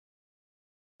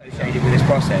Associated with this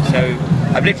process. So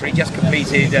I've literally just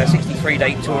completed a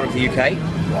 63-day tour of the UK.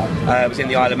 I was in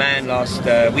the Isle of Man last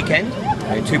weekend,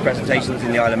 2 presentations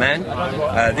in the Isle of Man.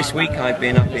 This week I've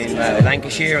been up in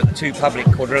Lancashire at the 2 public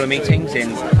quadrilla meetings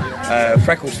in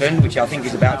Freckleston, which I think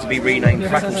is about to be renamed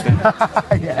Frackleston,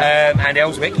 and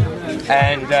Elswick.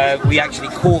 And we actually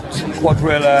caught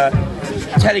quadrilla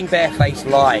telling barefaced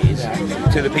lies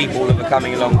to the people that were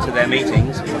coming along to their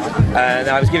meetings. And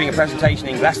I was giving a presentation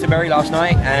in Glastonbury last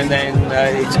night, and then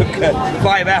it took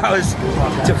 5 hours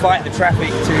to fight the traffic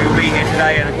to be here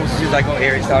today, and of course as soon as I got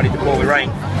here it started to pour with rain.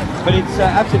 But it's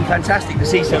absolutely fantastic to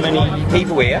see so many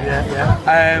people here.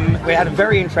 We had a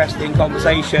very interesting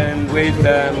conversation with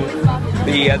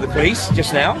the police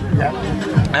just now,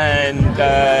 and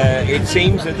it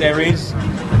seems that there is,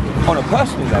 on a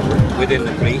personal level within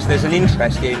the police, there's an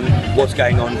interest in what's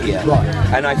going on here.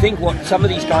 And I think what some of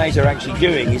these guys are actually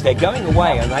doing is they're going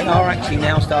away and they are actually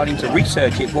now starting to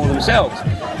research it for themselves.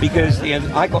 Because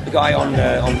I got the guy on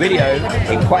video,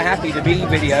 he was quite happy to be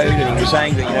videoed, and he was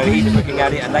saying that he's looking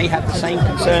at it and they have the same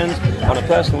concerns on a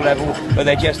personal level, but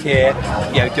they're just here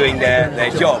doing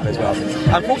their job as well.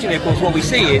 Unfortunately, of course, what we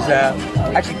see is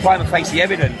actually prima facie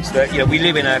evidence that we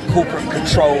live in a corporate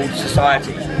controlled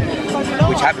society,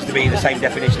 which happens to be the same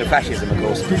definition of fascism, of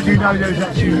course. Did you know there's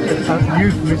actually a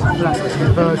euphemism for that,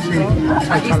 inverted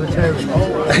totalitarian?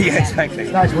 Yeah, exactly.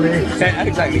 That's what it is.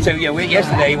 Exactly. So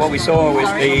yesterday what we saw was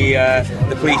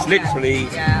the police literally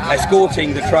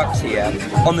escorting the trucks here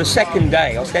on the second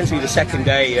day, ostensibly the second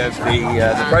day of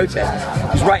the protest.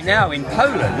 Because right now in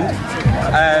Poland,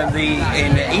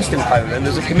 in eastern Poland,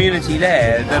 there's a community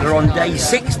there that are on day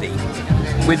 60.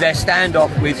 With their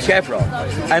standoff with Chevron,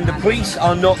 and the police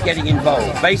are not getting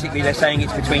involved. Basically they're saying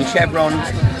it's between Chevron,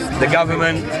 the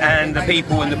government and the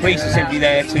people, and the police are simply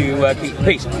there to keep the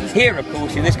peace. Here, of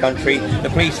course, in this country, the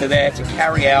police are there to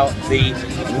carry out the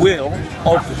will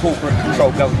of the corporate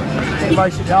controlled government.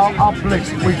 Basically, our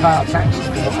police, we pay our taxes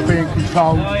for being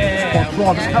controlled by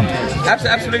private companies.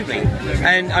 Absolutely.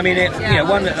 And I mean,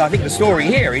 I think the story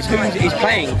here is who is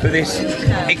paying for this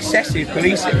excessive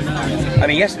policing. I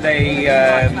mean, yesterday,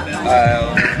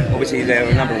 obviously there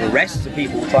were a number of arrests of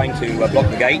people trying to block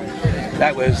the gate.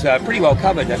 That was pretty well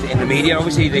covered in the media.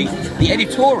 Obviously the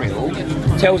editorial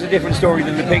tells a different story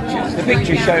than the pictures. The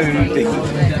pictures show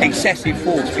the excessive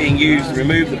force being used to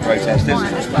remove the protesters,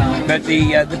 but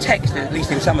the text, at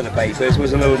least in some of the papers,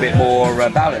 was a little bit more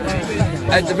balanced.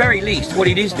 At the very least, what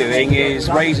it is doing is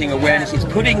raising awareness. It's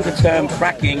putting the term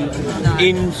fracking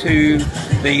into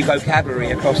the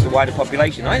vocabulary across the wider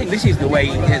population. I think this is the way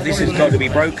this has got to be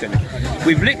broken.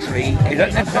 We've literally,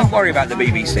 don't worry about the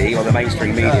BBC or the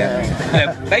mainstream media.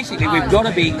 Basically, we've got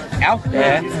to be out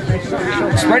there,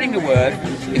 spreading the word,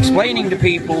 explaining to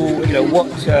people, what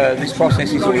this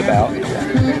process is all about,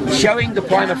 showing the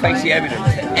prima facie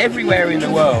evidence that everywhere in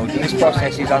the world this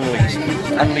process is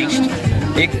unleashed.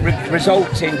 It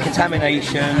results in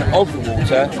contamination of the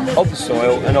water, of the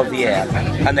soil and of the air,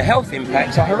 and the health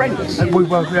impacts are horrendous. And we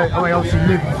obviously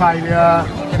liver failure,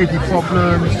 kidney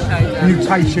problems,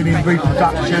 mutation in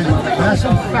reproduction, and that's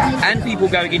all fact. And people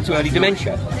going into early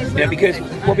dementia, because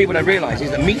what people don't realise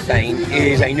is that methane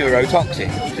is a neurotoxin,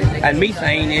 and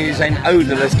methane is an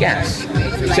odourless gas.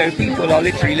 So people are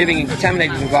literally living in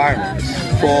contaminated environments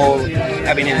for, in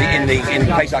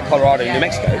a place like Colorado, New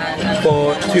Mexico,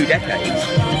 for 2 decades.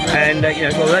 And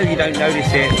although you don't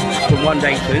notice it from one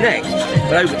day to the next,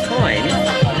 but over time,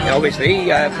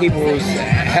 obviously, people's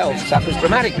health suffers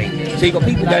dramatically. So you've got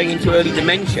people going into early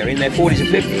dementia in their 40s and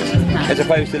 50s, as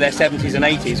opposed to their 70s and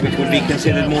 80s, which would be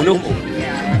considered more normal.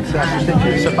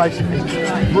 So basically,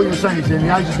 what you're saying is in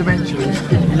the age of dementia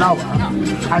is lower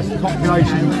as the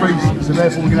population increases, so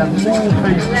therefore we're going to have more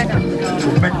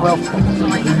people with mental health problems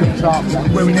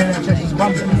where we need NHS is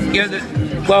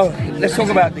one. Well, let's talk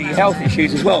about the health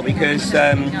issues as well, because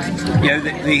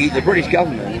the British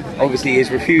government obviously is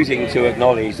refusing to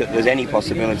acknowledge that there's any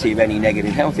possibility of any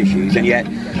negative health issues, and yet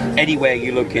anywhere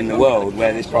you look in the world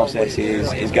where this process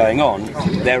is going on,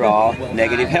 there are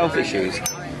negative health issues.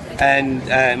 And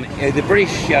the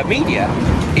British media,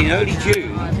 in early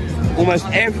June, almost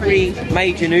every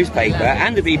major newspaper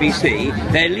and the BBC,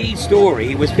 their lead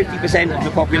story was 50% of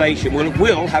the population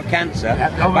will have cancer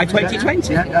by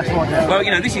 2020. Well,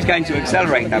 this is going to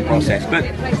accelerate that process. But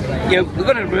we've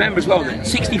got to remember as well that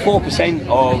 64%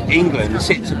 of England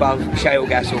sits above shale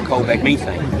gas or coal bed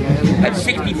methane. That's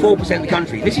 64% of the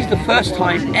country. This is the first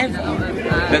time ever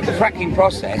that the fracking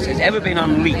process has ever been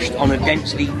unleashed on a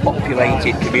densely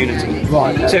populated community.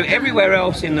 So everywhere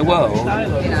else in the world,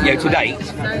 to date,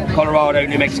 Colorado,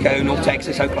 New Mexico, North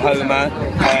Texas, Oklahoma,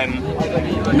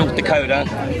 North Dakota,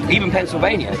 even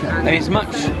Pennsylvania, and it's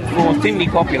much more thinly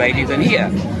populated than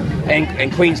here.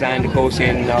 And Queensland, of course,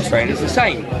 in Australia is the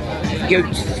same.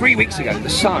 3 weeks ago, The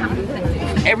Sun,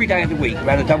 every day of the week,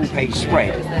 ran a double-page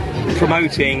spread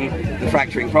promoting the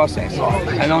fracturing process.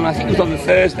 And on, I think it was on the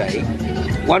Thursday,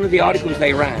 one of the articles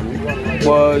they ran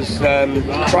was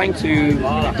trying to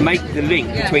make the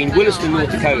link between Williston,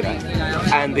 North Dakota,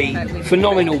 and the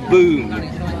phenomenal boom,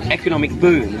 economic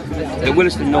boom, that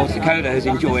Williston, North Dakota has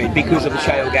enjoyed because of the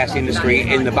shale gas industry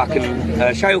in the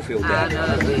Balcombe shale field there.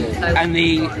 And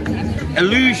the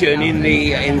illusion in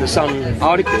the Sun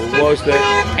article was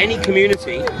that any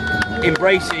community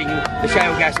embracing the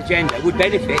shale gas agenda would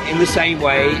benefit in the same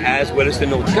way as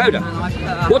Williston, North Dakota.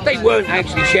 What they weren't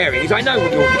actually sharing is, I know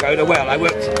North Dakota well, I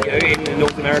worked in the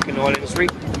North American oil industry.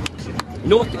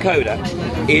 North Dakota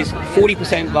is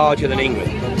 40% larger than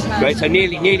England, right? So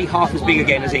nearly half as big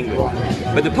again as England.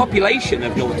 But the population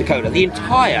of North Dakota, the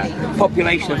entire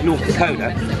population of North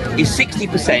Dakota, is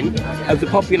 60% of the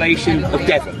population of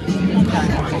Devon.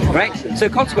 Right? So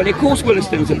consequently, of course,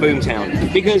 Williston's a boom town,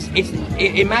 because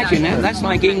imagine that's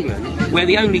like England, where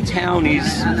the only town is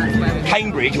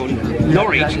Cambridge or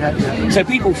Norwich. So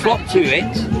people flock to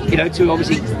it, to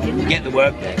obviously get the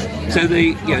work there. So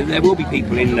there will be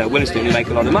people in Williston who make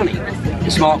a lot of money. The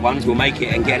smart ones will make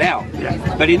it and get out.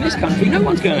 But in this country, no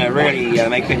one's going to really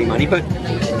make any money. But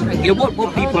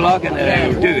what people are going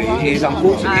to do is,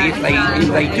 unfortunately,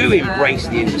 if they do embrace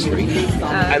the industry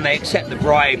and they accept the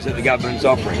bribes that the government's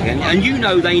offering,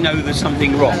 and they know there's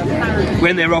something wrong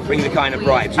when they're offering the kind of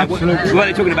bribes. What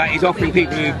they're talking about is offering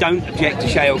people who don't object to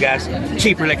shale gas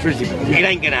cheaper electricity. It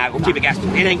ain't going to happen. Or cheaper gas.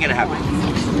 It ain't going to happen.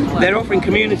 They're offering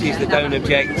communities that don't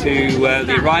object to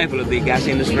the arrival of the gas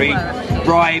industry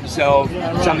bribes of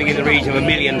something in the region of $1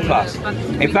 million plus.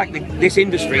 In fact, this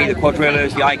industry, the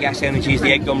Quadrillas, the iGas Energies, the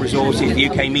Egdon Resources, the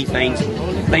UK Methanes,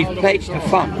 they've pledged a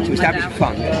fund, to establish a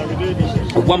fund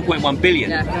of 1.1 billion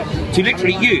to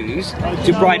literally use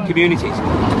to bribe communities.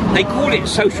 They call it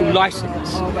social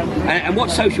license, and what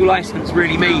social license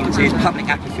really means is public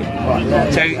apathy.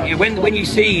 So when you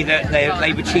see that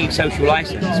they've achieved social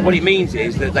license, what it means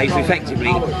is that they've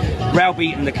effectively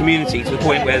browbeaten the community to the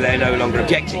point where they're no longer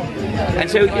objecting. And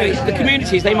so the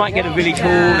communities, they might get a village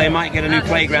hall, they might get a new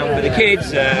playground for the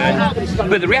kids,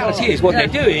 but the reality is what they're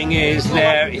doing is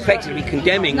they're effectively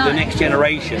condemning the next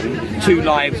generation to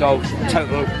lives of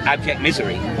total abject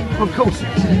misery. Of course.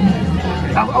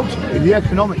 Ultimately, the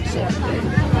economic side,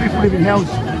 people live in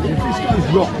houses, if this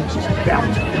goes wrong, it's just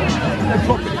bound to.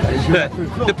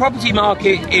 The property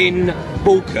market in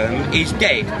Balcombe is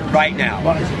dead right now.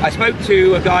 I spoke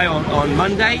to a guy on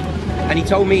Monday, and he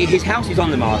told me his house is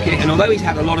on the market, and although he's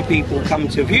had a lot of people come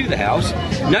to view the house,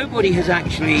 nobody has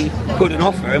actually put an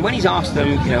offer. And when he's asked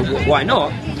them, why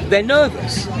not, they're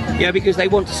nervous, because they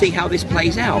want to see how this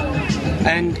plays out.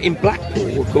 And in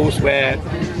Blackpool, of course, where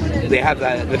they have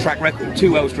the track record,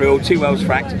 2 wells drilled, 2 wells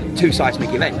fracked, 2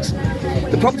 seismic events,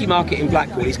 the property market in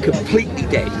Blackpool is completely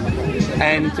dead.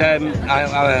 And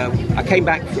I came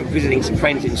back from visiting some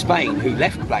friends in Spain who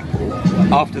left Blackpool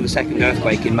after the second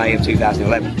earthquake in May of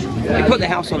 2011. They put the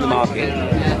house on the market.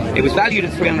 It was valued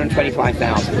at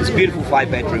 $325,000. It's a beautiful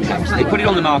 5-bedroom house. They put it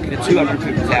on the market at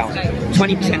 $250,000,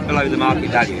 20% below the market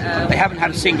value. They haven't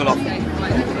had a single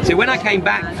offer. So when I came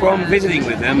back from visiting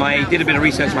with them, I did a bit of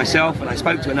research myself, and I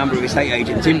spoke to a number of estate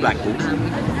agents in Blackpool,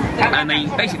 and they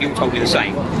basically all told me the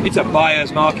same. It's a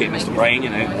buyer's market, Mr. Brain,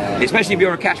 especially if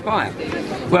you're a cash buyer.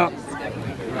 Well,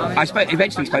 I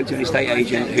eventually spoke to an estate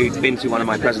agent who'd been to one of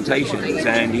my presentations,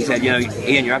 and he said,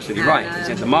 Ian, you're absolutely right. He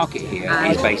said the market here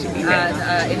is basically dead.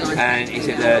 And he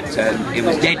said that it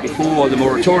was dead before the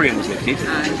moratorium was lifted,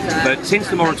 but since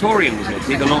the moratorium was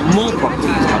lifted, a lot more property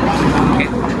is coming to the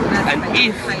market. And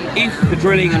if the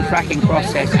drilling and fracking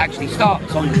process actually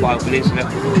starts on the Fylde Peninsula,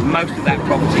 most of that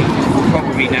property will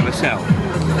probably never sell.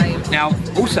 Now,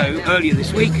 also, earlier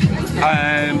this week,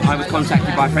 I was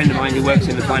contacted by a friend of mine who works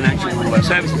in the financial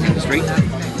services industry,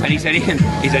 and he said, Ian,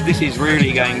 this is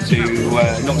really going to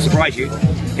not surprise you,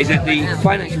 is that the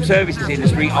financial services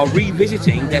industry are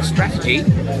revisiting their strategy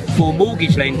for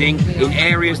mortgage lending in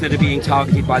areas that are being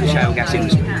targeted by the shale gas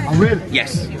industry. Oh, really?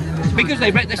 Yes. Because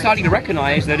they're starting to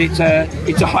recognise that it's a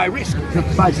high risk.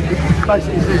 Basically, it's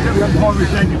high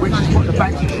risk lending, which is what the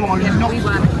banks are trying not to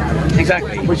do.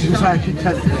 Exactly. Which is the same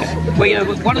intelligence. Well,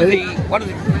 one of the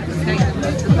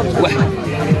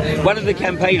one of the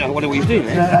campaigners, what are we doing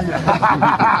there?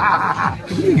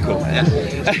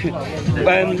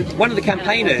 One of the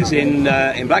campaigners in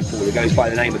Blackpool, who goes by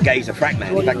the name of Gazer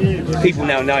Frackman. In fact, people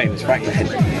now know him as Frackman.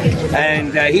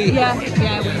 And he,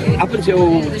 up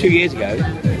until 2 years ago,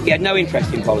 he had no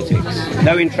interest in politics,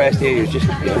 no interest. He was just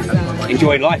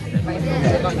enjoying life.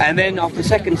 And then after the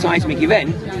second seismic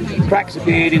event, cracks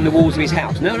appeared in the walls of his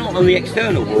house. No, not on the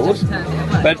external walls,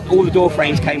 but all the door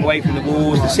frames came away from the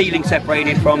walls, the ceiling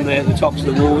separated from the tops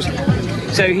of the walls.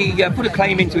 So he put a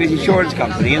claim into his insurance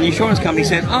company, and the insurance company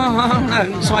said, oh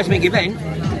no, seismic event,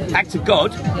 act of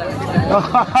God.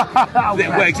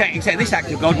 Well, except this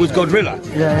act of God was Godrilla.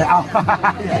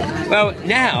 Well,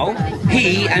 now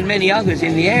he and many others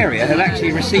in the area have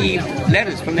actually received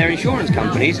letters from their insurance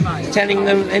companies telling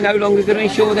them they're no longer going to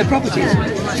insure their properties.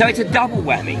 So it's a double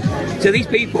whammy. So these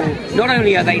people, not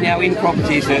only are they now in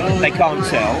properties that they can't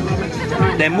sell,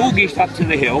 they're mortgaged up to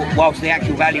the hill whilst the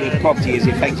actual value of the property is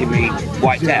effectively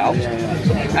wiped out,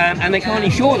 and they can't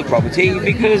insure the property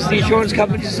because the insurance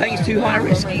companies are saying it's too high a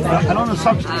risk. And on the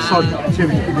subject of seismic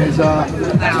activity, there's a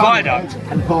viaduct.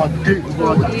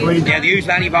 Yeah, the Ouse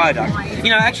Valley Viaduct. You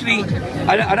know, actually,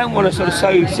 I don't want to sort of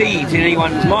sow seeds in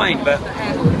anyone's mind, but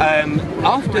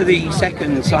after the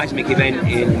second seismic event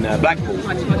in Blackpool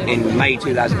in May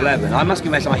 2011, I must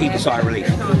confess I heaved a sigh of relief,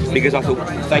 because I thought,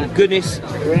 thank goodness,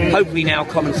 hopefully now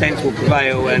common sense will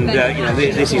prevail, and you know,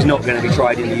 this is not going to be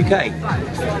tried in the UK.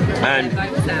 And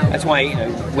that's why, you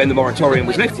know, when the moratorium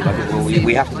was lifted, I thought, well,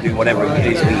 we have to do whatever it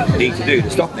is we need to do to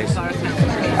stop this.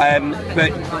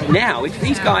 But now, if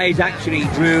these guys actually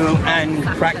drill and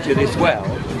fracture this well,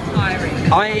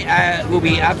 I will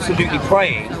be absolutely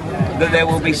praying that there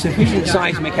will be sufficient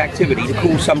seismic activity to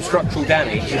cause some structural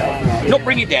damage, not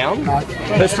bring it down,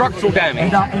 but structural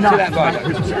damage to that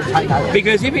viaduct.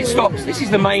 Because if it stops, this is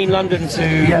the main London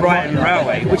to Brighton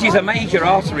railway, which is a major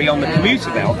artery on the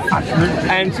commuter belt,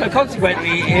 and so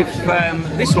consequently, if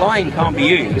this line can't be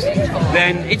used,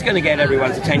 then it's going to get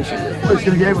everyone's attention. Well, it's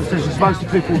going to get everyone's attention. Most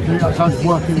of the people who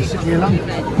work in the city of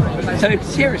London. So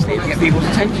seriously, to get people's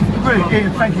attention. Brilliant,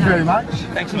 Ian, thank you very much.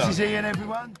 Thanks a lot. This is Ian,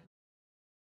 everyone.